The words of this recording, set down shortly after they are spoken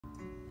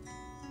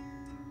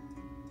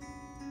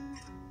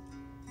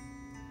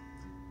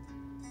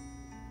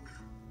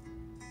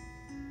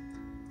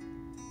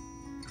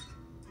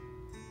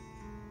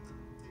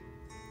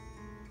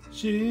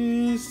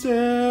She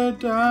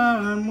said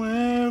I'm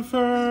with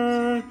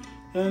her,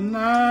 and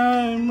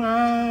I'm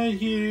right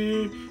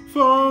here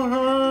for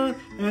her.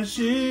 And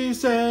she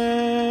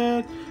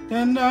said,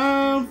 and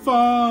I'm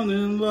falling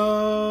in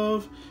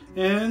love,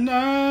 and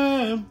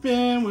I've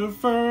been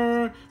with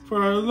her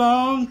for a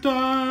long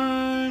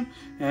time.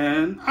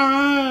 And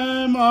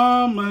I'm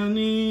on my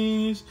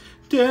knees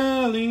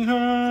telling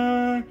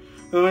her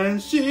when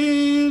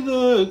she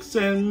looks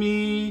at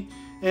me,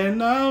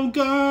 and I'm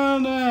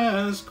gonna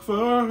ask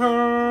for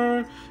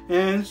her,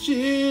 and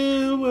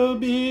she will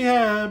be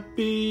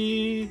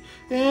happy,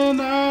 and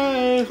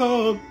I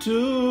hope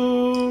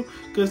to,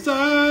 'cause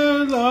I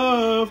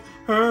love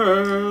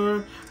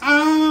her.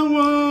 I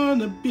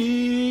wanna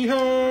be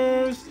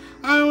hers,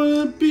 I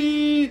wanna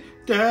be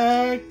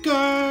that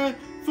guy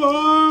for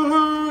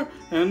her,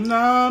 and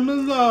I'm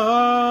in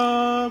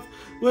love.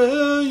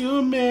 Will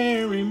you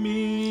marry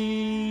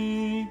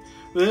me?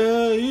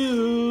 Will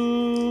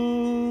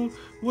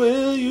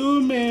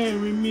you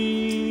marry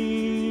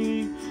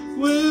me?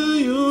 Will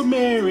you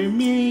marry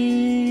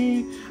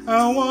me?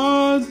 I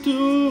want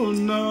to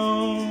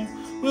know.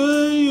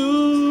 Will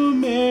you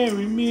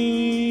marry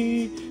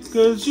me?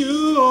 'Cause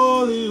you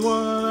only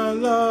one I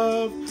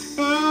love.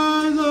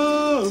 I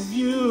love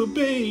you,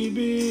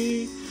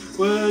 baby.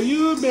 Will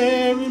you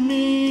marry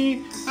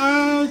me?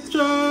 I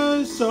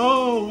try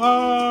so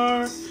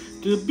hard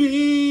to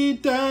be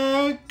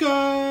that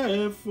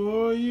guy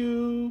for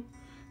you,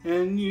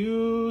 and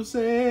you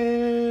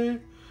say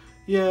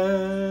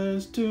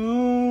yes to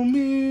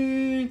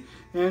me,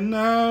 and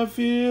I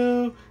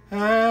feel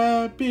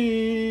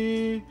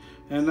happy,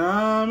 and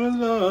I'm in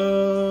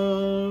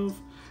love,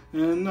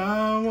 and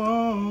I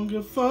won't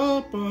give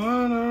up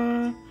on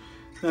her,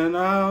 and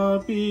I'll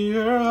be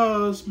her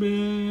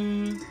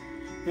husband.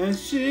 And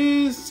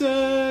she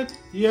said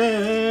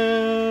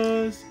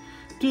yes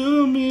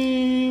to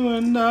me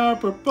when I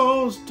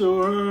proposed to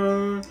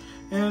her,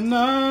 and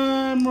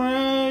I'm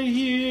right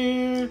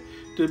here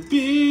to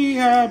be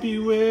happy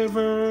with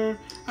her.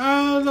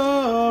 I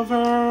love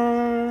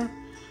her,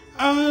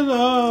 I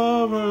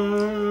love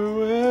her.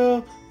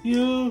 Will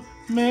you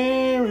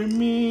marry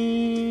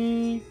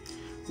me?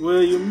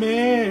 Will you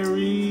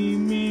marry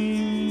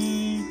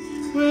me?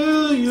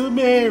 Will you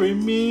marry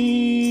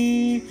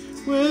me?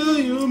 Will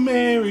you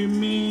marry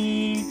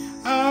me?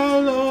 I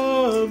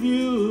love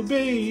you,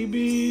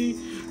 baby.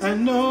 I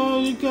know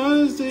you're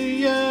gonna say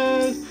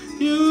yes.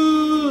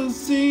 You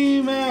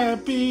seem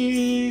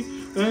happy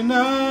when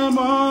I'm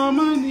on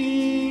my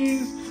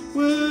knees.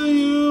 Will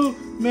you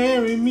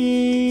marry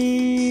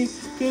me?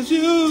 'Cause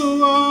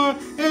you are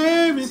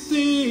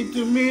everything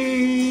to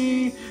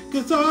me.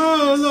 'Cause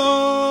I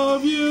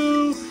love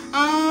you.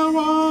 I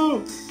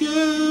won't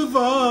give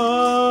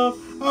up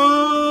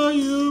on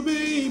you,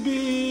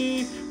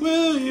 baby.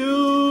 Will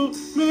you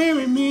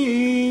marry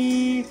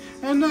me?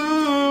 And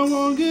I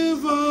won't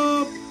give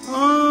up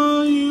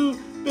on you,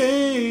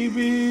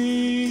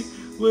 baby.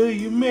 Will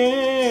you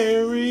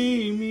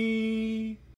marry me?